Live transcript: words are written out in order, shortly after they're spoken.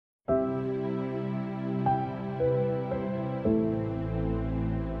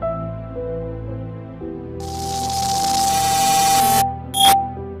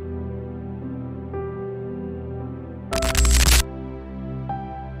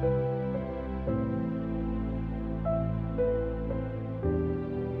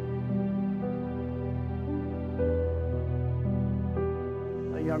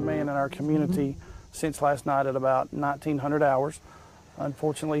young man in our community since last night at about 1900 hours.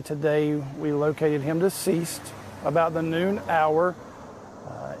 Unfortunately, today we located him deceased about the noon hour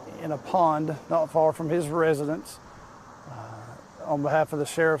in a pond not far from his residence. On behalf of the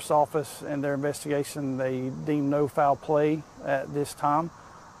Sheriff's Office and their investigation, they deem no foul play at this time,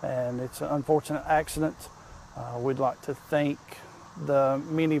 and it's an unfortunate accident. We'd like to thank the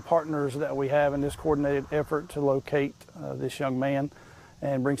many partners that we have in this coordinated effort to locate this young man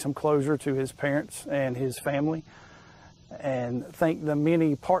and bring some closure to his parents and his family, and thank the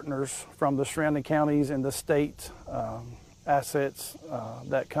many partners from the surrounding counties and the state assets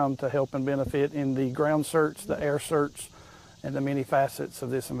that come to help and benefit in the ground search, the air search, and the many facets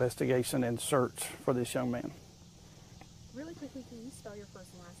of this investigation and search for this young man. Really quickly, can you spell your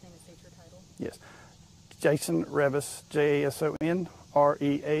first and last name and state your title? Yes. Jason Revis, Jason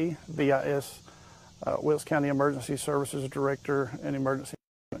Revis, Wilkes County Emergency Services Director and Emergency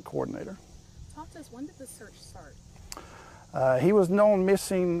Coordinator. Talk to us, when did the search start? He was known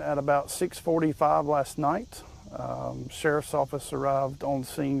missing at about 6:45 last night. Sheriff's Office arrived on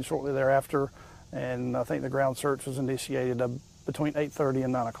scene shortly thereafter, and I think the ground search was initiated between 8:30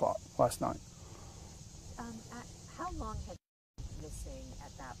 and 9 o'clock last night. How long had he been missing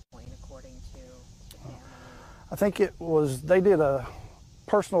at that point, according to the family? I think they did a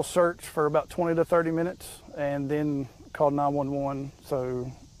personal search for about 20 to 30 minutes and then called 911.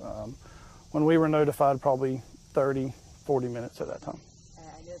 So when we were notified, probably 30, 40 minutes at that time.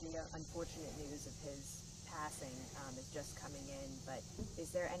 I know the unfortunate news of his passing is just coming in, but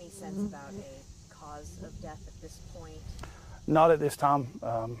is there any sense about a cause of death at this point? Not at this time.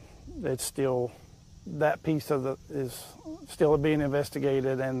 It's still, that piece of is still being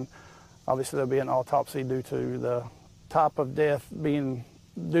investigated, and obviously there'll be an autopsy due to the type of death being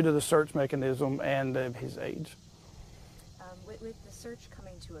due to the search mechanism and his age. With the search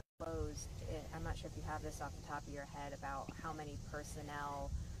coming to a close, I'm not sure if you have this off the top of your head about how many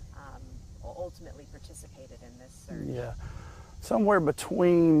personnel ultimately participated in this search. Yeah, somewhere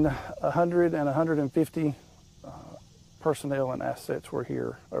between 100 and 150 personnel and assets were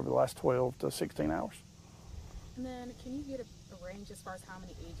here over the last 12 to 16 hours. And then can you get a range as far as how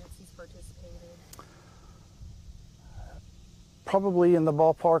many agencies participated? Probably in the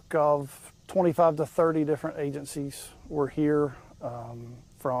ballpark of 25 to 30 different agencies were here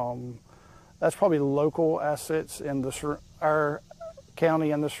that's probably local assets in our county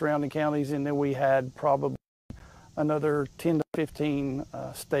and the surrounding counties, and then we had probably another 10 to 15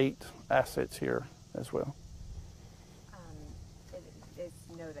 state assets here as well. It's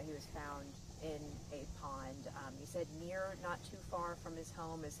know that he was found in a pond. You said near, not too far from his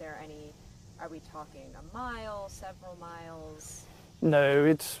home. Is there any, are we talking a mile, several miles? No,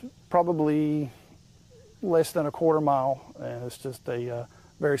 it's probably less than a quarter mile, and it's just a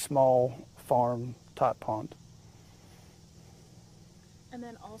very small farm type pond. And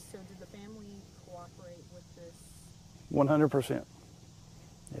then also, did the family cooperate with this? 100%.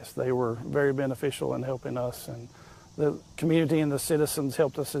 Yes, they were very beneficial in helping us, and the community and the citizens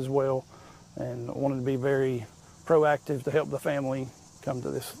helped us as well, and wanted to be very proactive to help the family come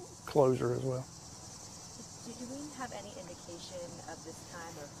to this closure as well. Do we have any indication of this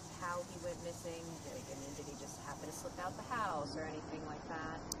time of how he went missing? Did he just happen to slip out the house or anything like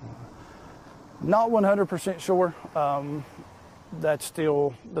that? Not 100% sure. That's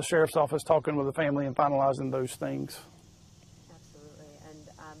still the Sheriff's Office talking with the family and finalizing those things. Absolutely. And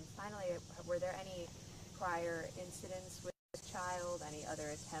finally, were there any prior incidents with this child, any other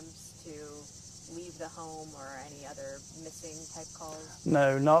attempts to leave the home or any other missing type calls?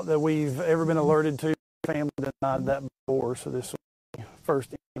 No, not that we've ever been alerted to. The family denied that before, so this will be the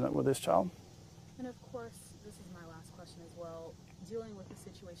first incident with this child. And of course, this is my last question as well. Dealing with a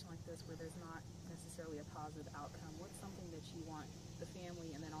situation like this where there's not necessarily a positive outcome, what's something that you want the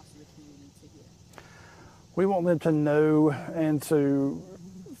family and then also the community to hear? We want them to know and to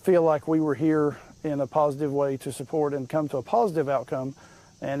feel like we were here in a positive way to support and come to a positive outcome.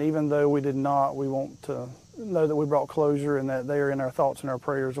 And even though we did not, we want to know that we brought closure and that they are in our thoughts and our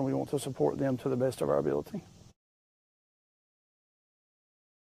prayers, and we want to support them to the best of our ability.